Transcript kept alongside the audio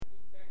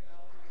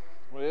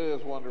It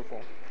is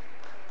wonderful.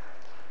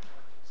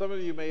 Some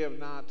of you may have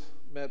not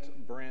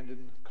met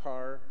Brandon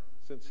Carr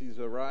since he's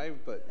arrived,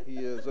 but he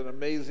is an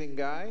amazing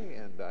guy,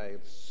 and I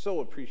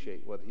so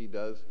appreciate what he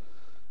does.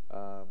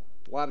 A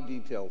lot of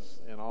details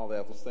and all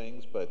those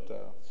things,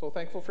 but so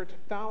thankful for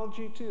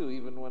technology too,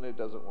 even when it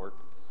doesn't work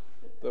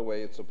the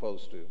way it's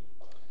supposed to.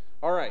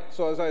 All right,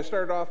 so as I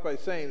started off by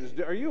saying,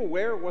 are you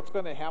aware of what's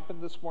going to happen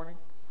this morning?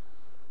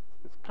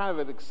 It's kind of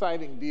an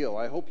exciting deal.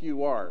 I hope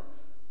you are.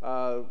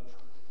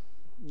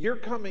 You're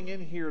coming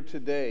in here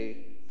today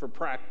for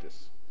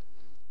practice.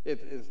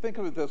 Think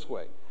of it this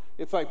way.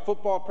 It's like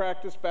football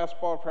practice,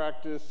 basketball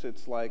practice.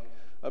 It's like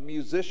a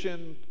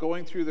musician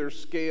going through their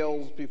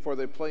scales before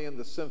they play in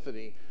the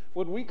symphony.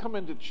 When we come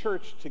into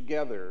church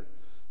together,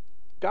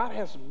 God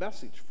has a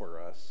message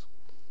for us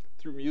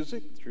through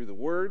music, through the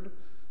Word,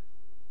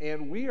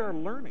 and we are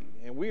learning,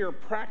 and we are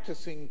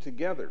practicing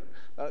together.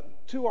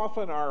 Too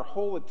often our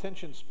whole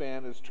attention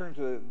span is turned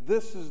to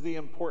this is the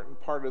important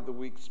part of the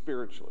week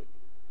spiritually.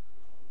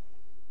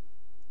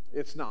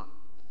 It's not.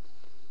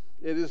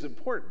 It is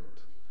important.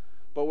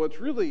 But what's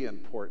really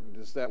important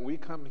is that we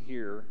come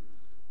here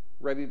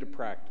ready to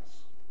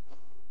practice.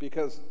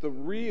 Because the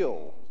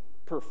real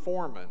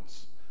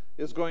performance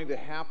is going to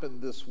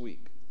happen this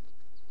week.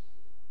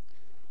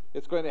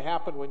 It's going to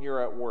happen when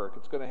you're at work.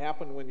 It's going to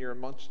happen when you're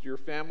amongst your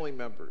family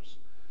members.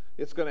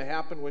 It's going to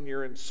happen when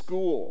you're in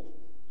school.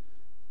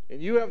 And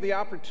you have the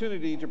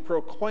opportunity to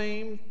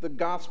proclaim the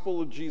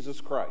gospel of Jesus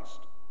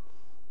Christ.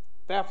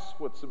 That's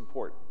what's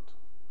important.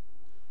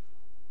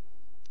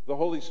 The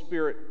Holy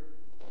Spirit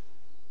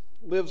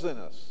lives in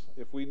us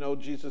if we know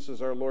Jesus is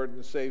our Lord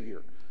and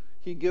Savior.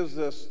 He gives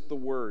us the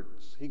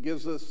words. He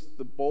gives us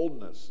the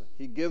boldness.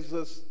 He gives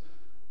us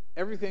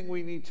everything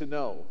we need to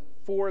know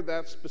for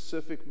that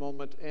specific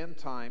moment and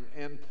time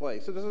and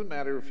place. It doesn't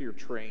matter if you're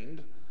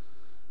trained.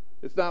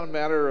 It's not a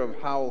matter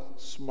of how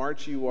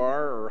smart you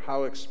are or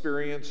how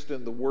experienced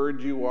in the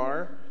Word you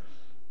are.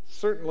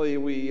 Certainly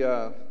we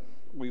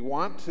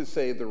want to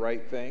say the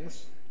right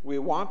things. We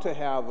want to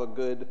have a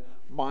good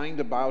mind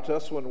about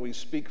us when we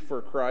speak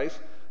for Christ.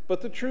 But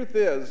the truth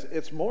is,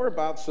 it's more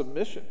about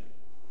submission.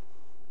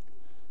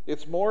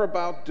 It's more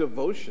about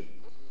devotion.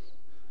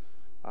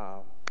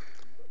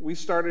 We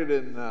started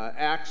in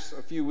Acts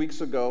a few weeks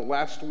ago.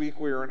 Last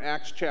week we were in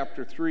Acts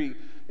chapter 3.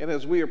 And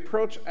as we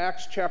approach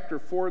Acts chapter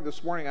 4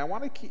 this morning, I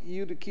want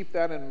you to keep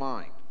that in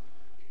mind.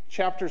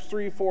 Chapters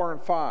 3, 4,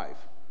 and 5.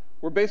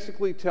 We're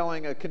basically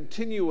telling a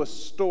continuous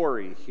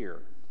story here.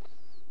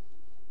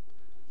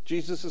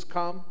 Jesus has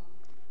come.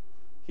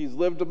 He's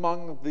lived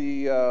among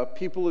the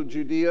people of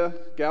Judea,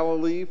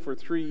 Galilee for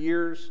 3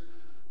 years.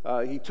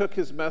 He took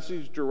his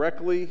message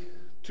directly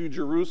to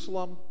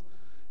Jerusalem.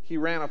 He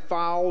ran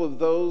afoul of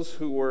those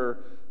who were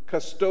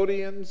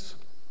custodians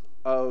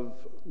of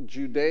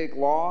Judaic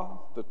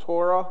law, the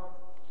Torah.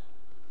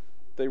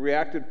 They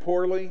reacted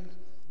poorly.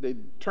 They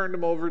turned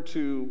him over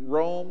to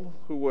Rome,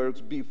 who was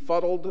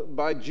befuddled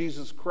by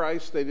Jesus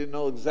Christ. They didn't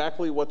know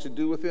exactly what to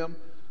do with him.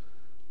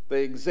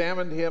 They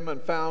examined him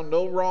and found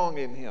no wrong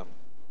in him.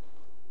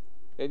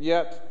 And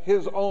yet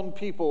his own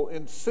people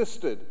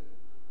insisted,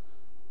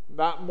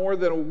 not more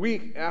than a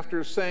week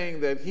after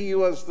saying that he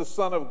was the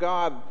Son of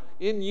God,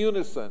 in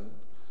unison,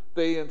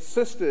 they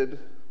insisted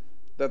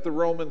that the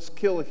Romans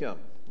kill him.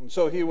 And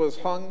so he was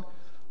hung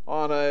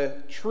on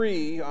a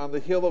tree on the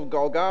hill of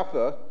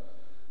Golgotha,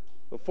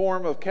 the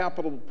form of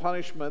capital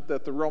punishment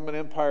that the Roman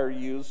Empire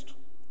used.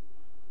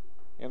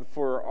 And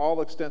for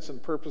all extents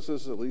and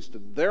purposes, at least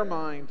in their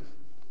mind,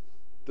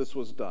 this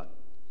was done.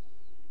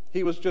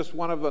 He was just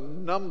one of a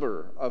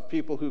number of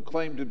people who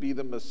claimed to be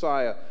the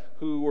Messiah,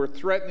 who were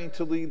threatening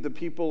to lead the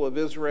people of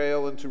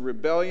Israel into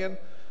rebellion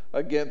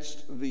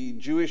against the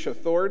Jewish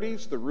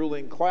authorities, the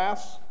ruling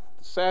class,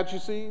 the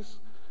Sadducees,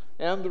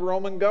 and the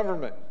Roman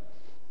government.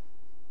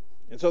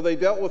 And so they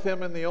dealt with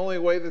him in the only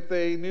way that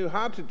they knew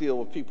how to deal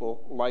with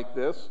people like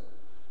this,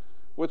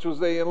 which was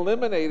they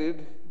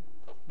eliminated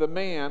the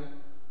man,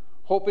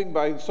 hoping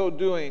by so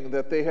doing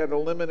that they had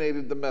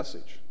eliminated the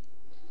message.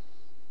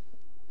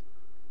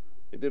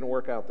 It didn't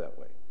work out that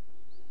way.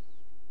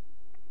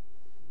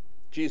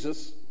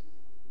 Jesus,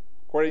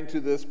 according to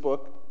this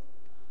book,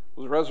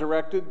 was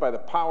resurrected by the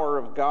power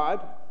of God,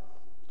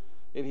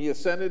 and he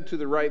ascended to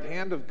the right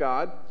hand of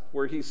God,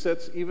 where he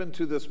sits even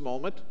to this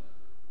moment,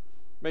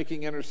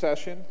 making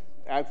intercession,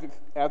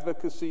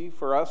 advocacy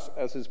for us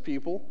as his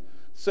people,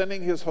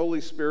 sending his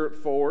Holy Spirit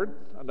forward,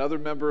 another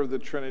member of the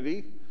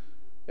Trinity,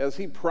 as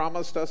he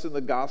promised us in the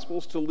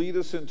Gospels to lead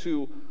us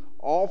into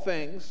all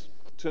things,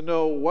 to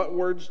know what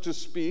words to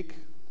speak,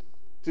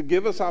 to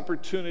give us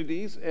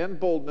opportunities and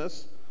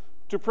boldness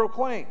to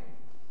proclaim.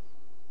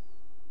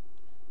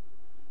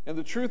 And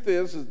the truth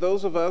is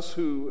those of us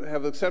who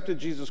have accepted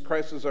Jesus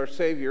Christ as our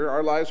Savior,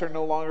 our lives are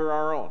no longer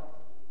our own.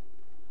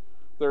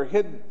 They're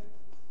hidden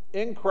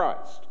in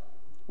Christ.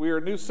 We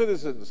are new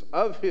citizens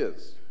of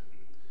His.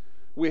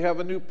 We have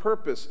a new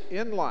purpose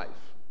in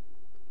life.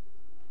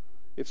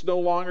 It's no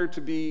longer to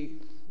be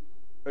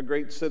a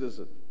great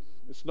citizen.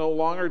 It's no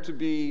longer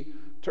to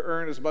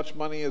earn as much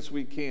money as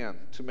we can,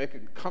 to make a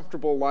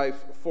comfortable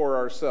life for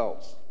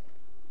ourselves.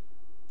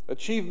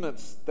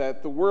 Achievements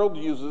that the world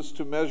uses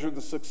to measure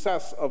the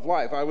success of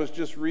life. I was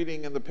just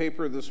reading in the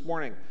paper this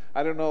morning.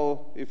 I don't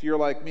know if you're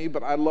like me,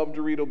 but I love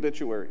to read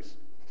obituaries.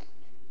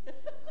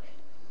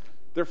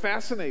 They're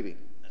fascinating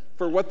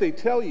for what they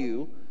tell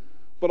you,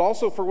 but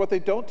also for what they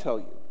don't tell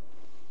you.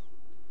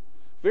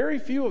 Very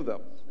few of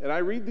them, and I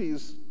read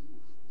these,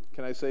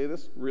 can I say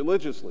this,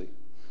 religiously.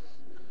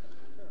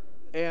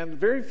 And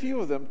very few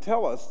of them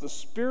tell us the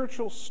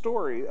spiritual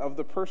story of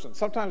the person.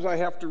 Sometimes I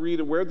have to read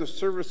where the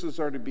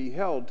services are to be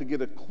held to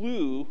get a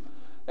clue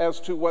as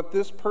to what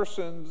this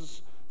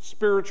person's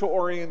spiritual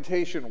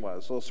orientation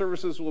was. So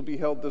services will be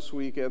held this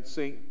week at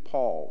St.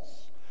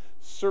 Paul's.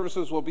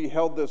 Services will be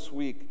held this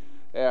week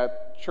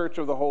at Church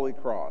of the Holy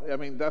Cross. I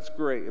mean, that's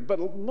great.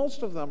 But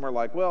most of them are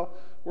like, well,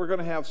 we're going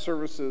to have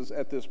services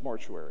at this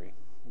mortuary,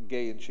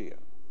 Gay and Chia,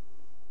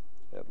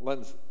 at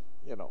Lindsay.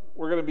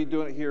 We're going to be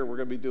doing it here, we're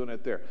going to be doing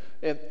it there.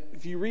 And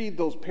if you read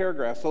those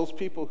paragraphs, those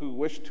people who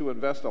wish to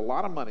invest a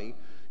lot of money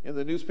in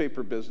the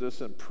newspaper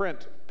business and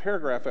print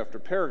paragraph after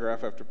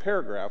paragraph after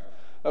paragraph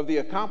of the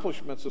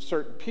accomplishments of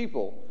certain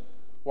people,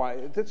 why,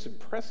 it's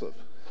impressive.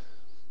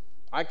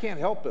 I can't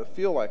help but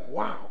feel like,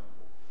 wow,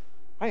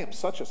 I am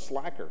such a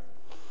slacker.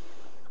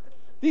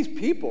 These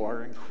people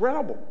are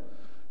incredible.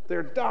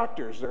 They're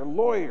doctors, they're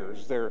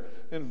lawyers, they're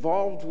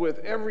involved with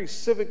every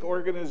civic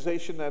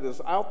organization that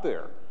is out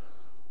there.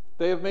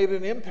 They have made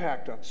an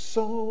impact on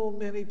so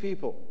many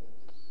people.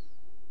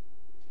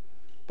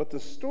 But the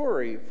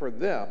story for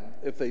them,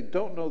 if they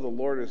don't know the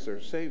Lord as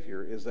their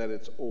Savior, is that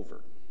it's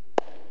over.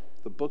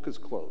 The book is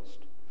closed.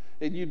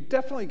 And you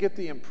definitely get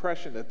the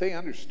impression that they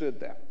understood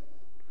that.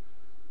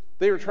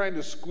 They were trying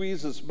to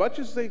squeeze as much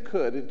as they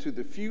could into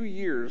the few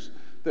years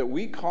that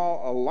we call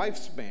a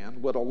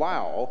lifespan would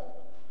allow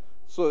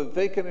so that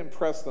they can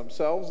impress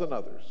themselves and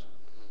others.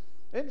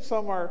 And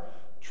some are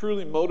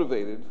truly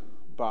motivated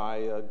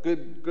by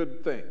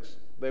good things.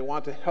 They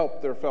want to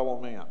help their fellow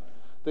man.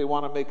 They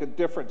want to make a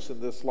difference in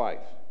this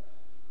life.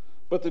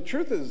 But the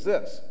truth is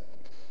this.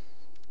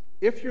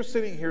 If you're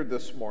sitting here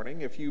this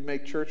morning, if you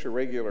make church a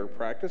regular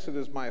practice, it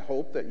is my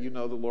hope that you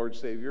know the Lord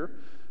Savior,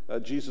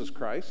 Jesus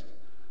Christ,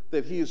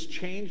 that he has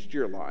changed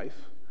your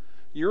life.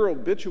 Your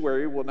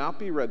obituary will not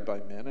be read by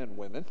men and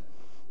women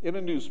in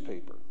a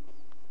newspaper.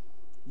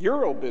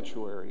 Your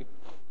obituary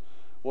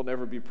will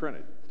never be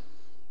printed,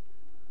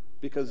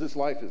 because this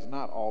life is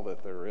not all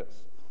that there is.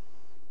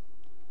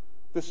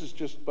 This is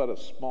just but a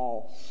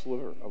small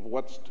sliver of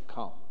what's to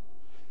come.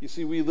 You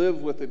see, we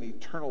live with an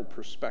eternal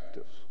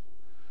perspective.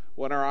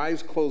 When our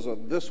eyes close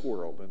on this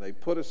world and they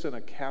put us in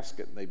a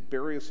casket and they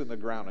bury us in the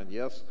ground, and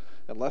yes,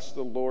 unless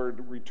the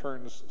Lord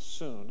returns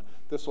soon,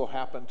 this will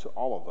happen to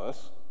all of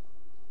us.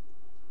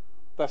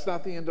 That's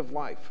not the end of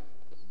life.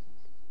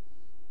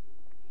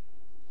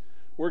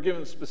 We're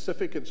given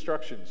specific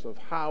instructions of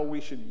how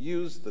we should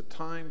use the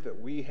time that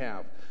we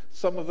have.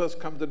 Some of us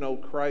come to know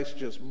Christ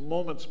just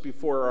moments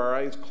before our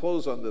eyes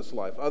close on this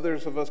life.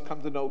 Others of us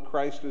come to know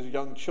Christ as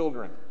young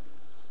children.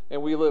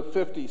 And we live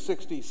 50,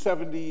 60,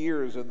 70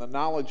 years in the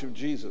knowledge of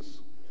Jesus.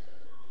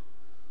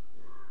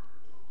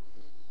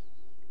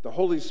 The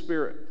Holy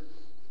Spirit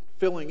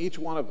filling each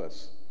one of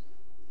us.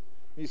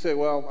 You say,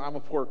 well, I'm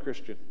a poor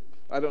Christian.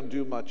 I don't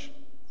do much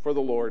for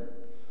the Lord.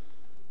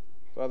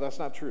 Well, that's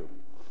not true.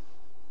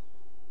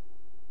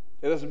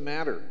 It doesn't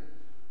matter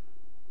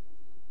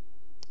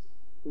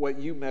what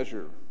you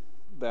measure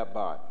that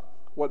by.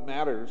 What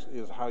matters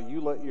is how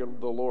you let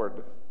the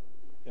Lord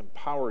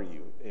empower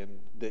you and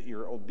that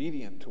you're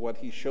obedient to what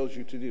he shows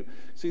you to do.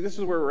 See, this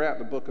is where we're at in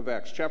the book of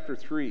Acts, chapter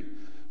 3.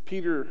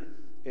 Peter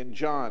and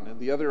John and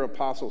the other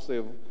apostles,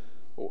 they've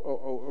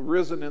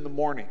arisen in the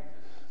morning.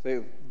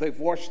 They've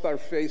washed their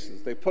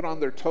faces. They put on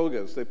their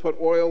togas. They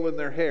put oil in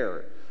their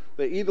hair.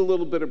 They eat a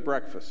little bit of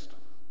breakfast.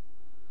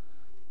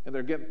 And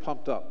they're getting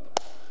pumped up.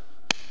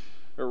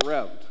 Or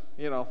revved,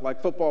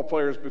 like football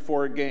players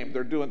before a game.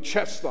 They're doing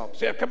chest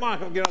thumps. Yeah, come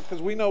on,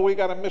 because we know we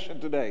got a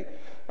mission today.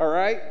 All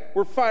right?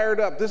 We're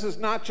fired up. This is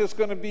not just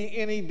going to be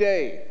any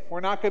day.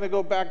 We're not going to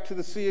go back to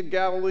the Sea of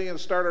Galilee and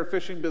start our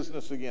fishing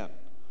business again.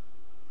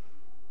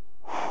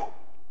 Whew.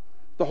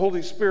 The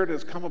Holy Spirit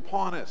has come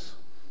upon us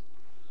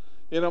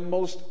in a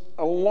most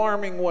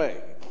alarming way,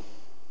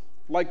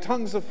 like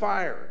tongues of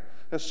fire,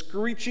 a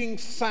screeching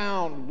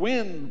sound,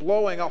 wind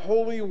blowing, a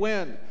holy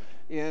wind,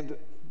 and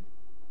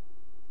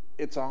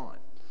it's on.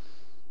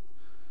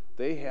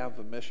 They have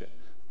a mission.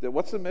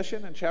 What's the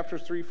mission in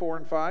chapters 3, 4,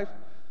 and 5?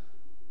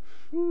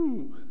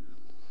 Whew.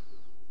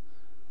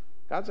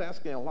 God's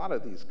asking a lot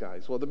of these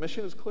guys. Well, the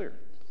mission is clear.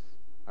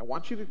 I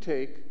want you to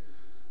take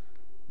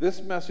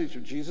this message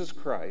of Jesus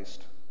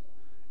Christ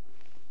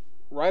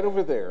right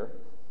over there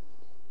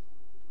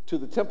to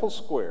the temple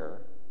square,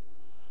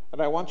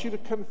 and I want you to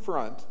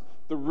confront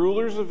the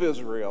rulers of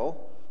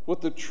Israel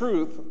with the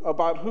truth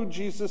about who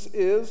Jesus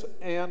is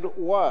and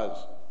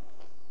was.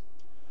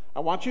 I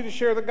want you to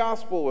share the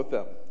gospel with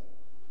them.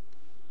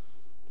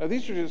 Now,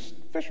 these are just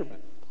fishermen,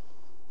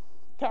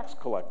 tax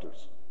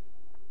collectors,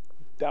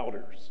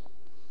 doubters.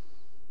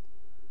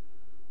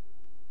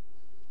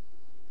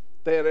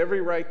 They had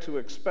every right to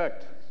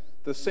expect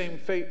the same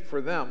fate for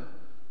them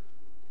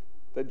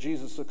that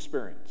Jesus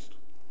experienced.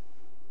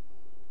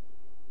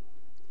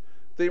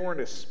 They weren't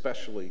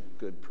especially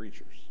good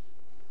preachers.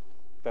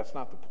 That's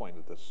not the point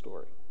of this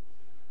story.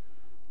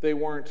 They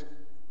weren't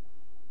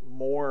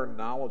more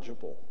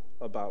knowledgeable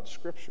about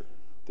Scripture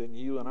than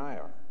you and I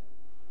are.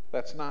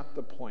 That's not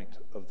the point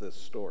of this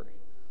story.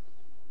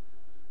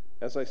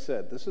 As I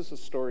said, this is a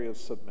story of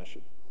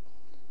submission.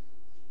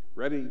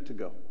 Ready to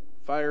go,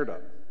 fired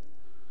up.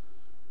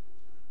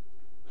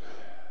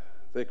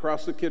 They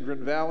cross the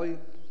Kidron Valley.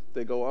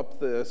 They go up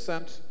the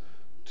ascent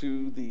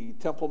to the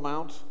Temple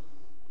Mount.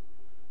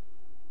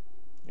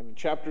 And in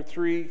chapter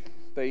 3,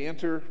 they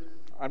enter.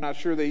 I'm not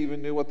sure they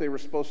even knew what they were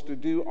supposed to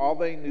do. All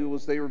they knew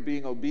was they were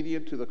being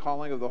obedient to the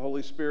calling of the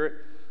Holy Spirit.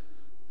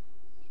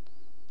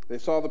 They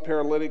saw the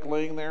paralytic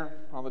laying there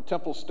on the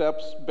temple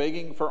steps,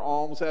 begging for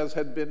alms, as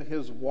had been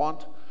his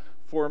wont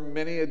for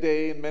many a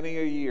day and many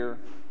a year.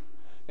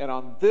 And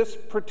on this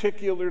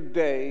particular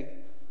day,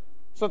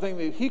 something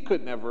that he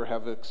could never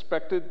have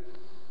expected,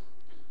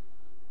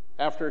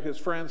 after his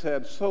friends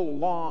had so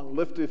long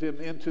lifted him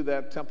into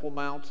that Temple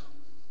Mount,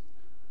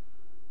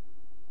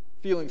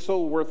 feeling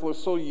so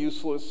worthless, so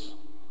useless.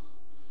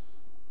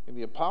 And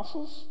the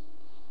apostles,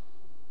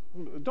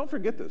 don't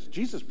forget this,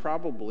 Jesus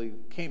probably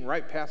came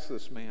right past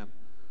this man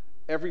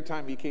every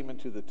time he came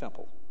into the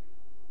temple.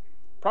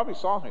 Probably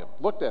saw him,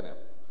 looked at him.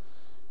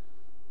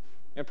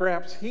 And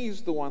perhaps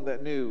he's the one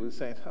that knew, was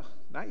saying, oh,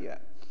 not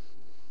yet.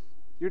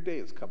 Your day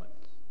is coming.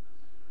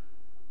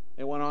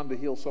 And went on to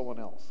heal someone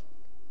else.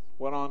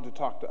 Went on to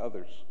talk to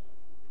others.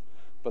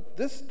 But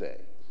this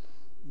day,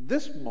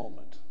 this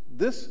moment,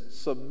 this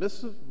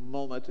submissive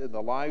moment in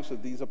the lives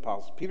of these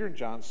apostles, Peter and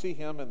John see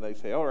him and they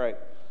say, all right,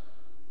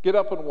 get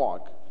up and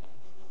walk.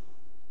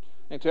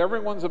 And to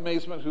everyone's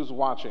amazement who's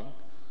watching,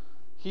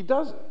 he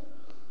does it.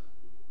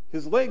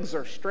 His legs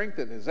are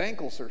strengthened, his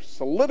ankles are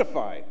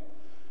solidified,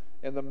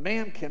 and the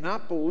man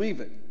cannot believe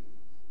it.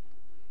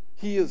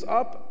 He is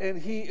up and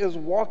he is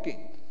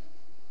walking.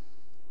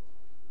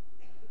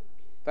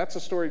 That's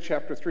the story of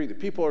chapter 3. The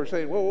people are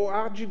saying, well,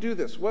 how'd you do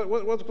this?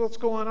 What's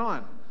going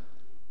on?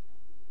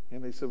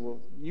 And they said, well,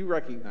 you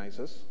recognize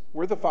us.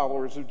 We're the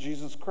followers of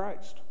Jesus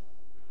Christ.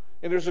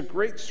 And there's a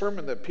great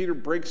sermon that Peter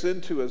breaks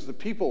into as the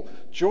people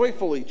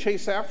joyfully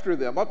chase after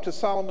them up to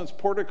Solomon's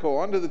portico,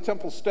 onto the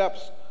temple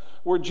steps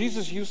where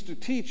Jesus used to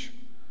teach.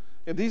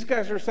 And these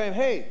guys are saying,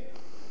 hey,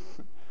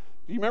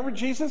 do you remember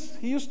Jesus?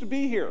 He used to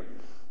be here.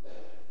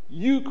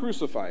 You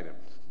crucified him.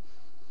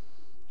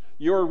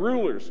 Your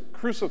rulers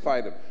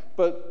crucified him.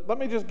 But let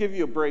me just give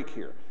you a break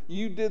here.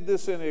 You did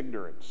this in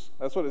ignorance.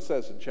 That's what it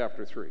says in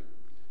chapter 3.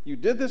 You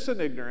did this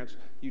in ignorance.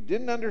 You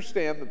didn't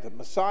understand that the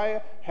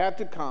Messiah had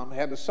to come,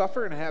 had to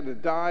suffer, and had to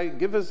die and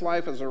give his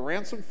life as a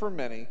ransom for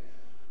many.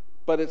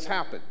 But it's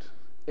happened.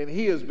 And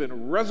he has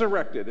been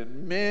resurrected,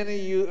 and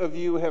many of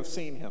you have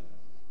seen him.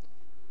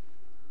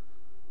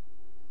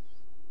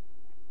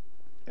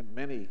 And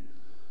many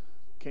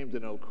came to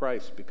know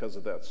Christ because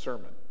of that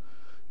sermon.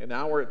 And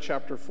now we're at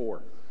chapter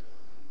 4.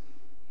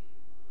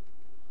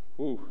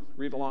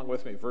 Read along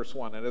with me, verse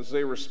 1. And as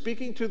they were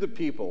speaking to the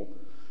people,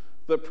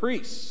 the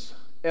priests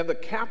and the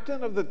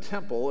captain of the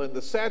temple and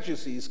the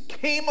Sadducees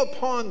came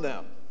upon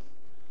them.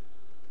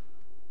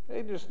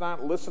 They're just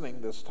not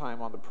listening this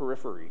time on the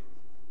periphery,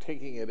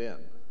 taking it in.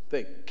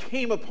 They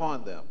came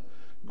upon them,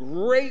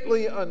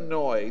 greatly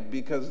annoyed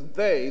because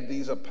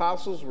these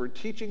apostles, were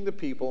teaching the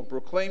people and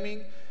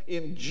proclaiming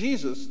in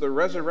Jesus the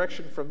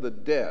resurrection from the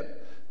dead.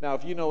 Now,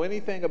 if you know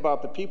anything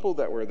about the people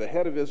that were the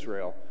head of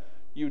Israel,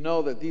 you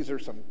know that these are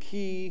some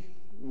key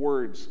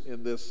words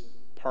in this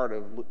part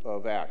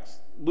of Acts.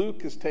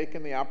 Luke has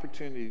taken the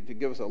opportunity to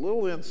give us a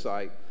little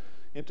insight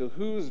into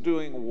who's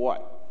doing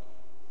what.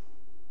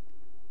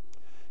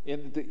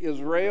 In the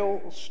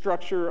Israel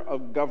structure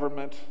of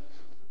government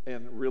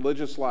and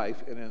religious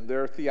life, and in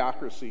their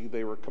theocracy,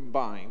 they were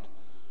combined,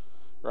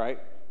 right?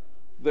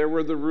 There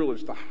were the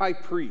rulers, the high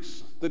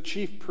priests, the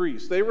chief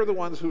priests. They were the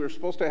ones who were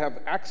supposed to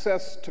have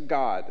access to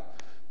God.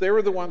 They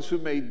were the ones who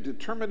made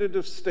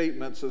determinative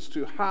statements as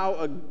to how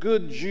a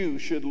good Jew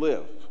should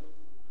live.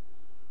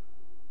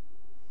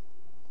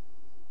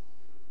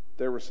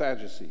 There were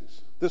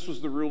Sadducees. This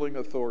was the ruling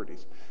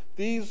authorities.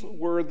 These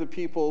were the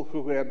people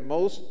who had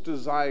most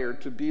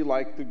desired to be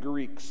like the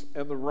Greeks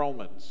and the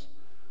Romans.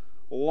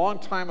 A long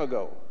time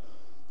ago,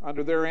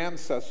 under their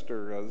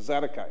ancestor,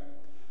 Zedekiah,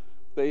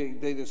 they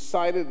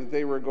decided that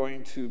they were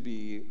going to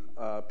be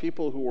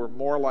people who were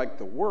more like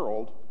the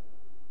world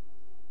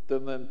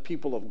than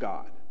people of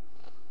God.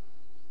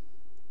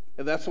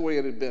 And that's the way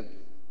it had been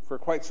for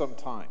quite some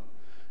time.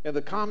 And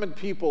the common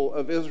people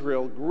of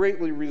Israel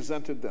greatly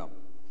resented them.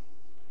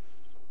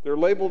 They're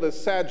labeled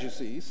as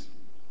Sadducees,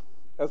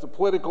 as a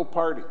political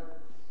party.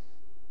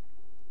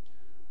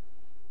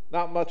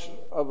 Not much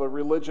of a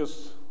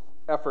religious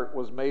effort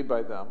was made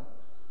by them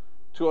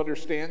to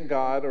understand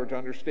God or to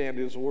understand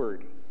his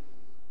word.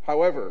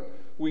 However,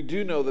 we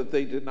do know that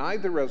they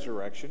denied the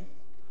resurrection.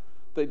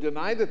 They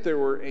denied that there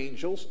were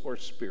angels or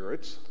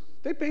spirits.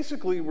 They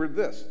basically were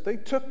this. They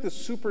took the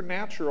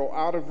supernatural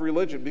out of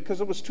religion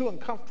because it was too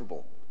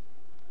uncomfortable.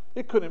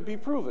 It couldn't be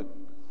proven.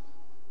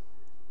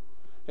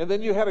 And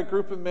then you had a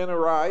group of men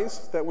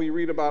arise that we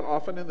read about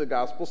often in the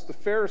Gospels, the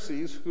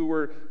Pharisees, who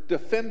were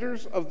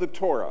defenders of the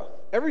Torah.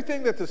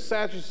 Everything that the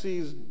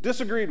Sadducees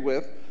disagreed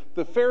with,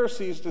 the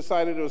Pharisees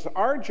decided it was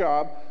our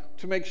job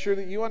to make sure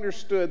that you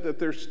understood that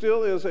there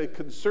still is a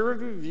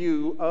conservative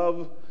view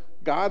of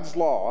God's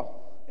law,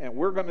 and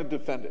we're going to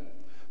defend it.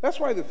 That's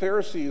why the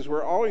Pharisees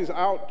were always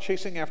out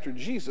chasing after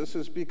Jesus,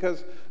 is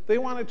because they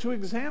wanted to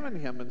examine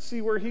him and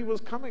see where he was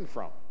coming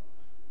from.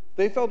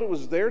 They felt it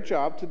was their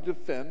job to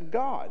defend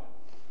God.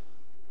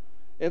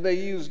 And they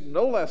used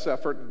no less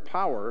effort and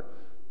power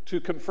to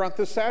confront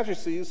the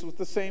Sadducees with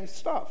the same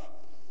stuff.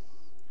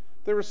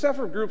 There were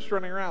several groups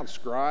running around,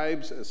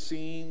 scribes,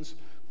 Essenes,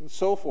 and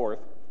so forth,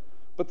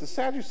 but the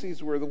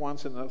Sadducees were the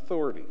ones in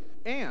authority.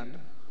 And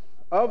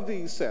of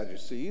these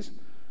Sadducees,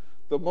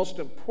 the most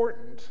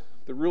important,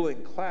 the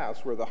ruling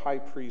class, were the high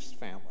priest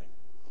family.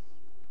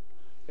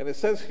 And it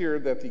says here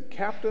that the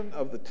captain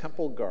of the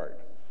temple guard,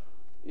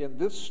 in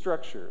this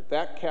structure,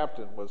 that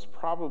captain was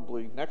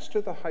probably, next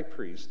to the high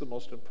priest, the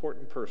most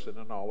important person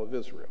in all of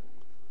Israel.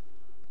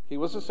 He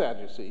was a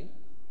Sadducee.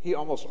 He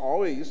almost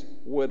always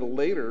would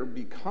later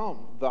become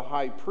the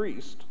high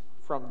priest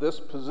from this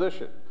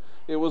position.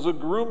 It was a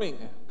grooming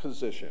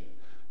position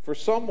for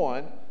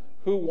someone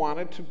who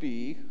wanted to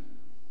be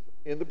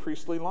in the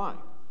priestly line.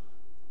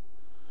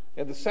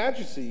 And the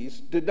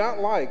Sadducees did not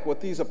like what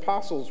these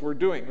apostles were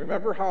doing.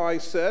 Remember how I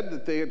said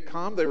that they had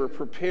come, they were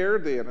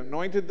prepared, they had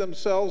anointed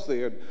themselves, they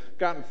had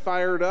gotten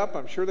fired up.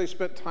 I'm sure they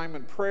spent time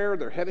in prayer.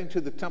 They're heading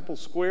to the temple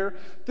square.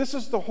 This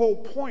is the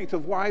whole point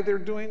of why they're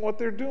doing what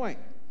they're doing.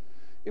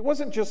 It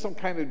wasn't just some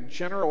kind of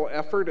general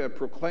effort at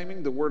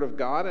proclaiming the word of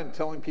God and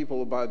telling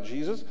people about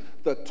Jesus.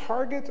 The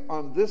target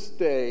on this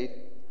day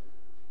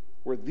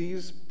were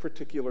these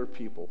particular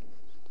people.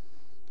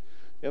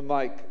 And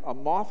like a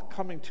moth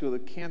coming to the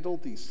candle,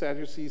 these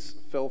Sadducees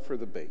fell for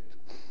the bait.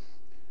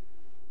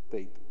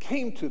 They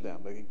came to them.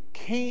 They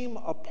came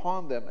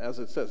upon them, as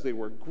it says. They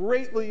were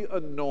greatly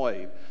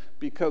annoyed.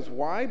 Because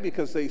why?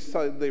 Because they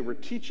said they were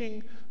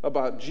teaching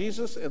about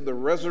Jesus and the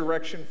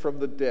resurrection from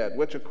the dead,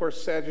 which, of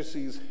course,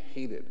 Sadducees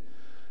hated.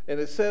 And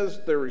it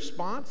says their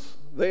response,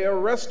 they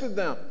arrested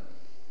them.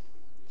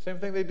 Same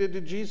thing they did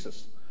to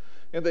Jesus.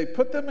 And they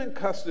put them in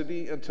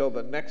custody until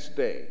the next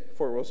day,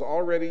 for it was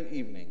already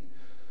evening.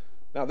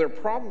 Now, their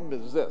problem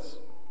is this.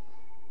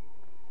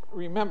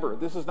 Remember,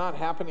 this is not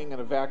happening in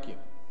a vacuum.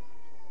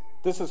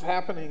 This is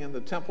happening in the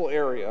temple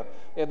area,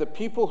 and the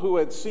people who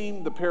had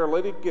seen the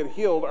paralytic get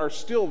healed are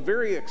still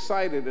very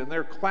excited, and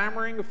they're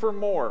clamoring for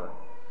more.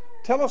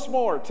 Tell us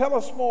more, tell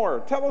us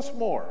more, tell us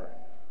more.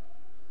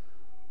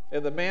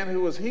 And the man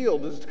who was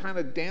healed is kind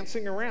of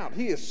dancing around.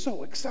 He is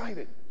so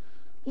excited.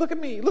 Look at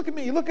me, look at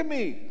me, look at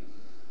me.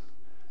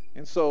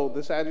 And so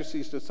the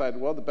Sadducees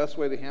decided, well, the best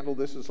way to handle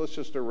this is let's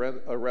just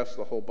arrest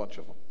the whole bunch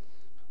of them.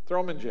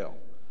 Throw them in jail.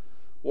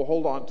 We'll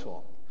hold on to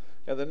them.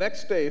 And the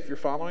next day, if you're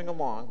following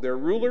along, their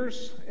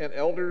rulers and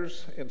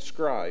elders and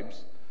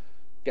scribes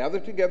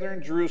gathered together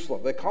in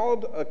Jerusalem. They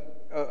called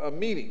a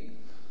meeting.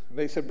 And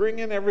they said, bring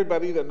in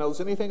everybody that knows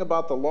anything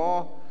about the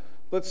law.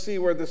 Let's see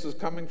where this is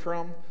coming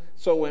from.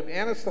 So when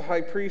Annas the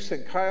high priest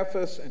and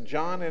Caiaphas and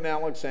John and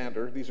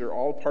Alexander, these are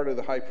all part of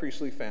the high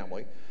priestly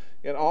family,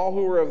 and all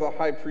who were of the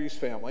high priest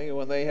family,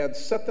 when they had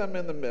set them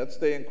in the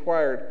midst, they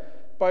inquired,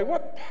 by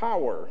what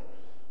power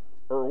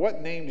or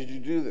what name did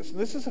you do this? And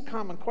this is a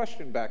common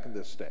question back in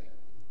this day.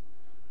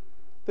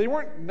 They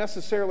weren't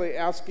necessarily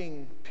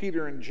asking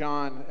Peter and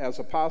John as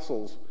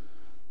apostles,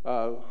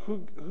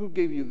 who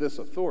gave you this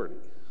authority?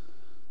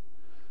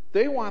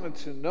 They wanted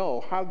to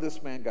know how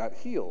this man got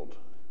healed.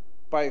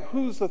 By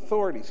whose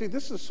authority? See,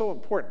 this is so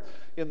important.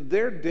 In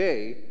their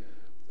day,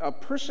 a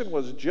person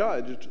was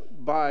judged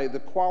by the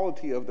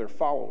quality of their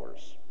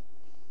followers.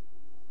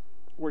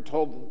 We're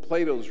told in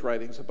Plato's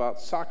writings about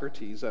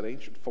Socrates, that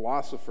ancient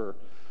philosopher,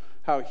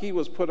 how he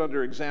was put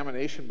under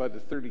examination by the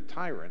 30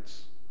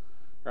 tyrants,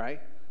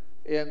 right?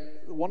 And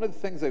one of the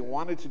things they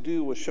wanted to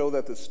do was show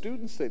that the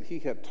students that he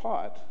had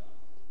taught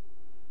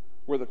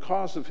were the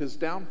cause of his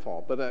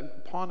downfall. But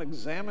upon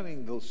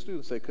examining those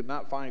students, they could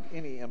not find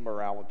any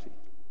immorality.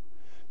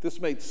 This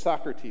made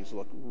Socrates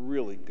look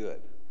really good.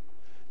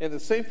 And the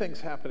same thing's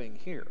happening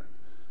here.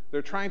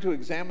 They're trying to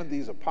examine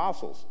these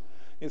apostles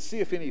and see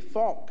if any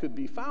fault could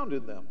be found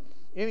in them,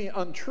 any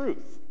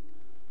untruth,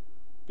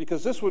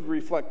 because this would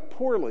reflect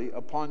poorly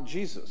upon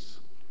Jesus.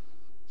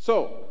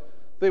 So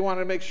they want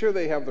to make sure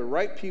they have the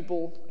right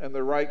people and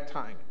the right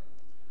timing.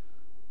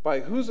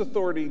 By whose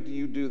authority do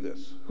you do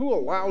this? Who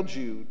allowed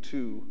you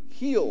to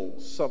heal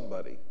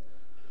somebody?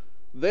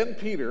 Then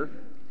Peter,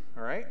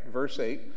 all right, verse 8,